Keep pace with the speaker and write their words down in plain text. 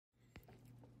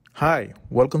Hi,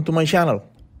 welcome to my channel.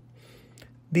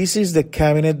 This is the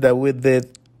cabinet that we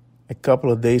did a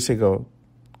couple of days ago,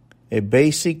 a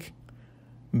basic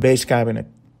base cabinet.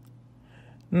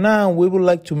 Now we would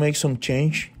like to make some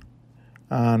change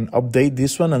and update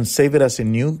this one and save it as a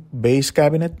new base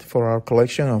cabinet for our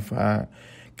collection of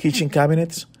kitchen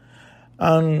cabinets.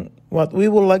 And what we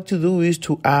would like to do is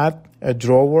to add a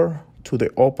drawer to the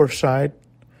upper side,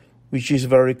 which is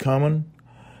very common.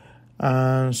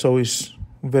 And so it's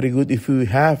very good if we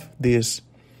have this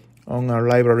on our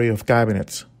library of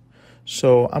cabinets.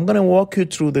 So I'm going to walk you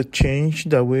through the change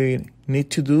that we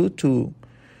need to do to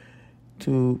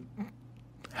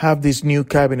have this new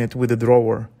cabinet with a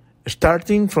drawer,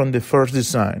 starting from the first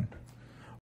design.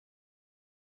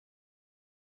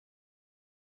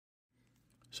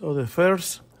 So the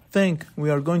first thing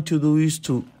we are going to do is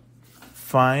to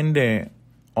find the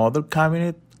other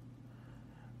cabinet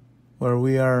where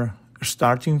we are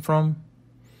starting from.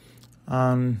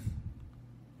 And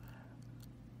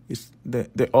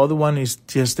the other one is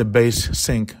just the base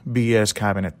sink BS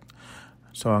cabinet.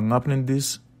 So I'm opening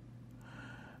this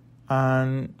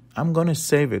and I'm going to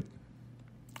save it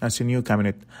as a new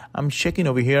cabinet. I'm checking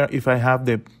over here if I have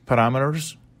the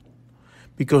parameters,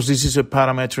 because this is a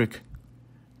parametric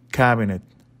cabinet.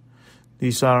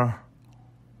 These are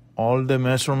all the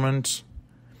measurements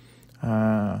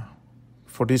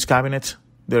for this cabinet.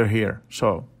 They're here.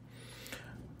 So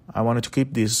I wanted to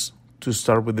keep this to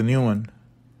start with the new one.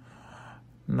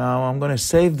 Now I'm going to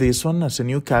save this one as a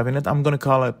new cabinet. I'm going to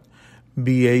call it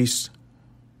BA's.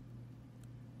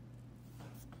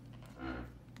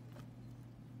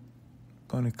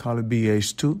 Going to call it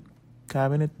BA's 2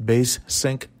 cabinet, base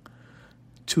sink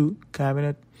 2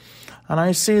 cabinet. And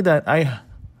I see that I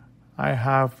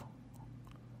have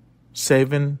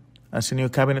saving as a new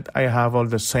cabinet. I have all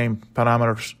the same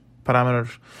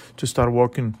parameters to start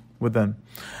working with them.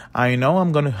 I know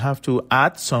I'm going to have to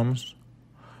add some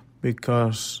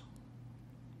because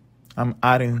I'm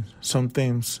adding some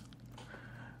things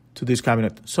to this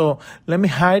cabinet. So let me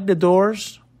hide the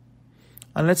doors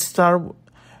and let's start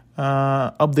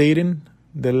updating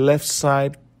the left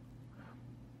side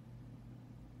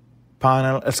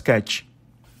panel sketch.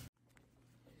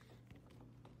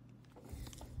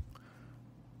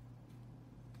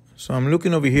 So I'm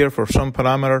looking over here for some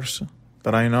parameters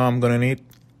that I know I'm going to need.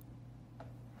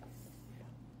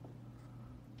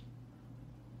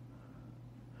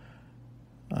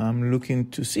 I'm looking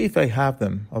to see if I have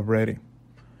them already.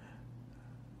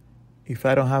 If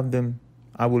I don't have them,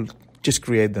 I will just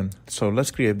create them. So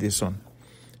let's create this one.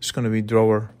 It's going to be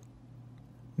drawer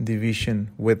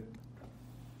division width.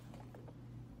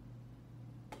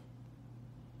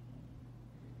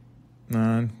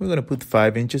 And we're going to put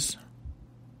 5 inches.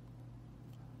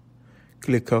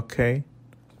 Click OK.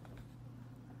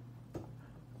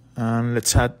 And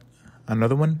let's add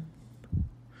another one.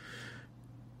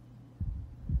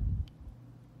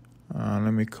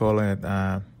 Let me call it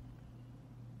let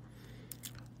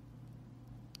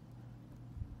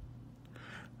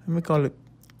me call it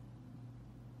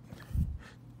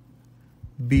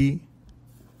BS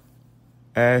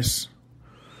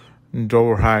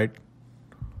drawer height.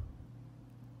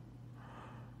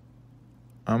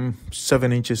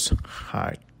 7 inches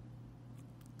high.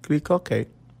 Click OK.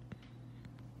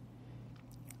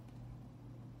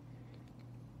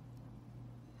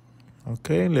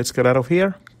 Okay, let's get out of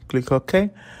here. Click OK.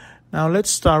 Now let's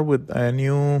start with a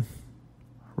new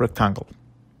rectangle.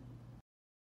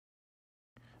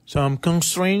 So I'm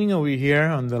constraining over here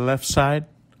on the left side.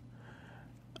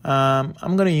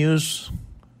 I'm going to use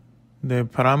the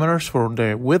parameters for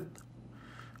the width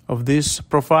of this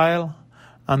profile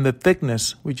and the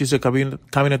thickness, which is a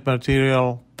cabinet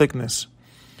material thickness.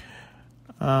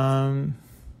 For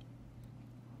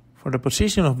the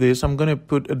position of this, I'm going to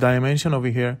put a dimension over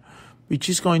here, which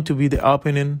is going to be the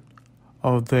opening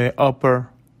of the upper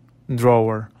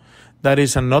drawer. That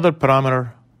is another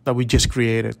parameter that we just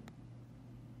created.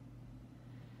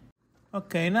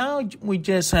 Okay, now we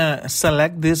just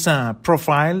select this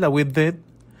profile that we did.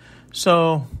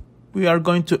 So we are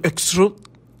going to extrude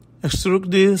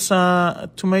this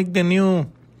to make the new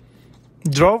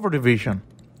drawer division.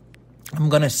 I'm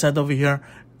going to set over here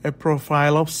a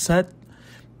profile offset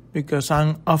because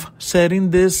I'm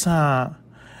offsetting this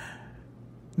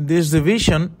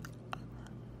division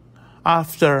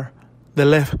after the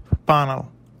left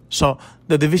panel. So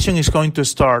the division is going to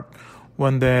start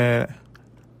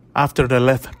after the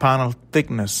left panel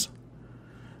thickness.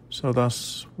 So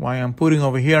that's why I'm putting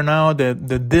over here now the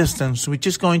distance, which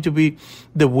is going to be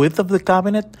the width of the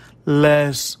cabinet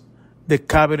less the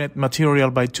cabinet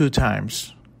material by 2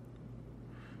 times.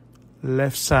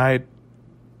 Left side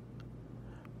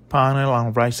panel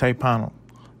and right side panel.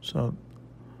 So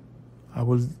I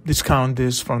will discount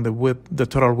this from the width, the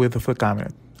total width of the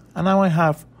cabinet. And now I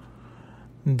have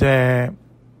the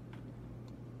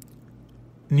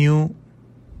new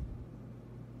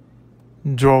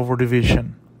drawer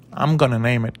division. I'm gonna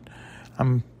name it.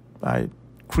 I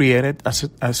created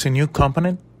as a new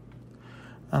component,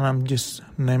 and I'm just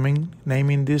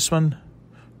naming this one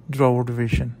drawer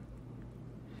division.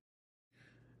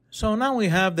 So now we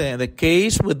have the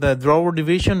case with the drawer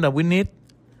division that we need.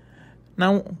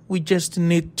 Now we just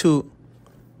need to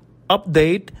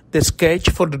update the sketch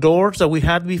for the doors that we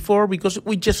had before, because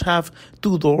we just have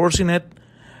 2 doors in it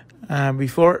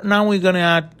before. Now we're gonna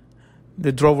add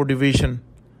the drawer division.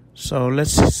 So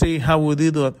let's see how we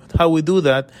do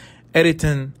that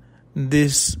editing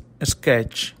this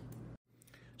sketch.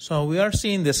 So we are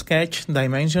seeing the sketch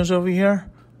dimensions over here,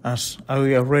 as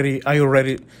I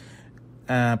already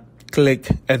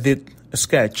click edit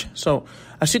sketch. So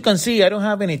as you can see, I don't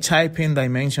have any typing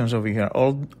dimensions over here.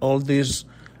 All these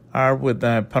are with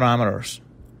the parameters.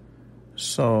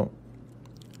 So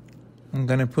I'm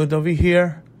gonna put over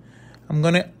here, I'm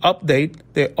gonna update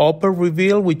the upper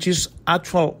reveal, which is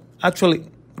actually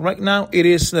right now it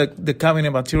is the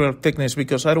cabinet material thickness,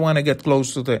 because I don't want to get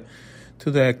close to the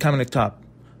cabinet top,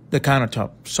 the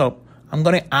countertop. So I'm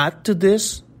gonna add to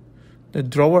this the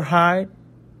drawer height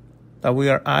that we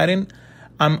are adding.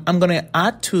 I'm gonna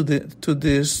add to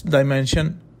this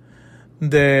dimension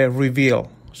the reveal.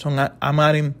 So I'm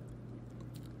adding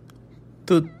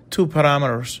two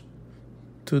parameters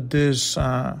to this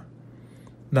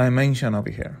dimension over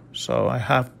here. So I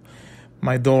have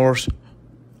my doors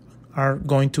are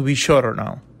going to be shorter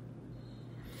now.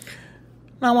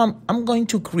 Now I'm going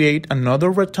to create another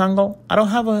rectangle. I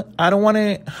don't want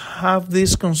to have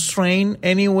this constraint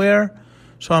anywhere,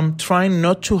 so I'm trying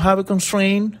not to have a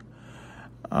constraint.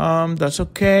 That's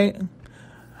okay.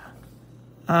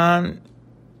 And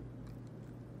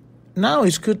now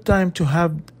it's good time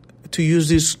to use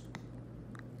this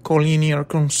collinear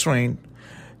constraint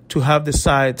to have the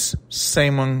sides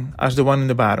same as the one in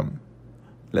the bottom.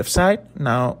 Left side.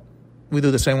 Now we do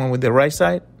the same one with the right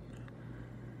side.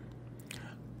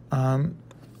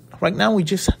 Right now we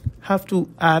just have to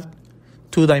add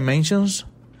 2 dimensions.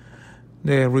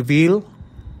 The reveal,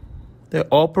 the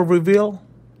upper reveal,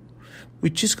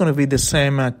 which is going to be the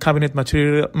same cabinet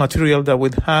material that we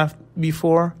have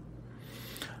before.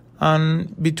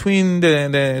 And between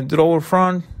the drawer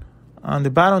front and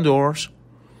the bottom doors,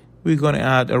 we're going to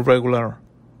add a regular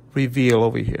reveal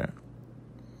over here,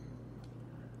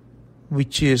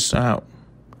 which is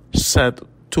set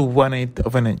to 1/8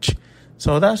 of an inch.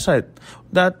 So that's it.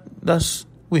 That's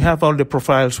we have all the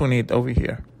profiles we need over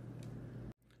here.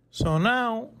 So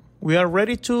now we are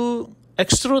ready to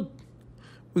extrude.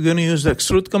 We're going to use the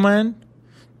extrude command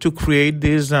to create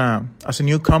this as a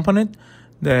new component,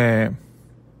 the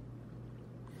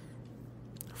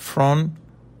front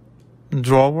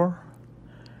drawer.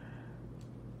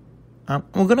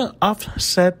 We're going to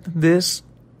offset this.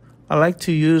 I like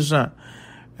to use a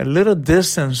little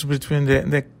distance between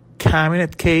the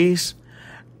cabinet case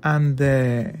and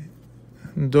the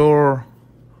door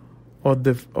or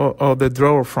the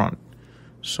drawer front.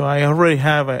 So I already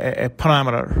have a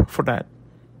parameter for that.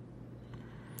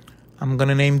 I'm going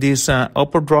to name this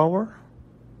upper drawer,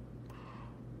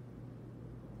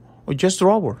 or just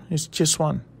drawer. It's just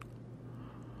one.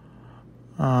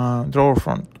 Drawer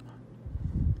front.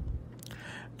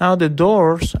 Now the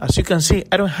doors, as you can see,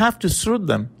 I don't have to extrude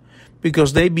them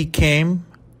because they became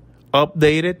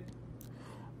updated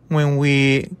when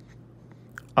we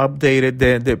updated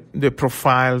the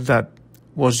profile that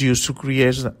was used to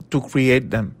create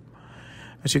them.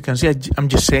 As you can see, I'm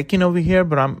just checking over here,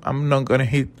 but I'm not gonna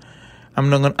hit. I'm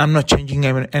not changing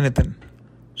anything.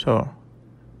 So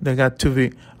they got to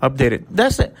be updated.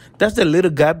 That's the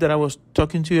little gap that I was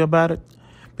talking to you about it,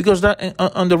 because that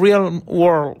on the real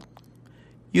world,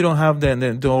 you don't have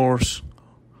the doors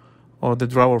or the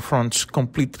drawer fronts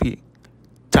completely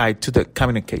tied to the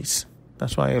cabinet case.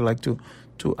 That's why I like to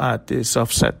add this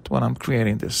offset when I'm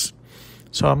creating this.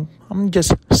 So I'm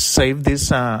just save this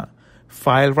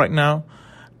file right now.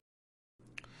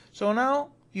 So now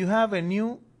you have a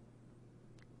new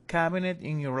cabinet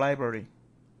in your library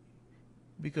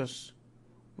because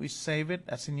we save it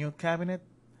as a new cabinet,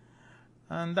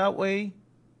 and that way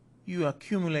you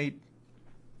accumulate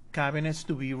cabinets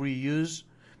to be reused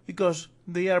because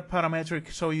they are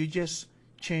parametric. So you just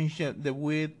change the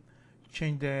width,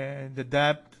 change the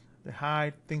depth, the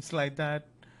height, things like that.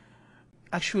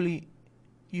 Actually,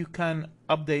 you can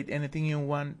update anything you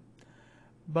want,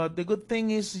 but the good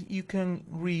thing is you can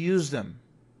reuse them.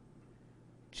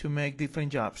 to make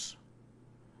different jobs.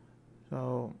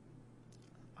 So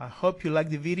I hope you like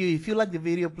the video. If you like the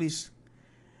video, please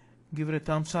give it a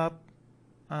thumbs up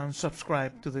and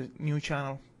subscribe to the new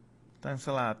channel. Thanks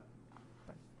a lot.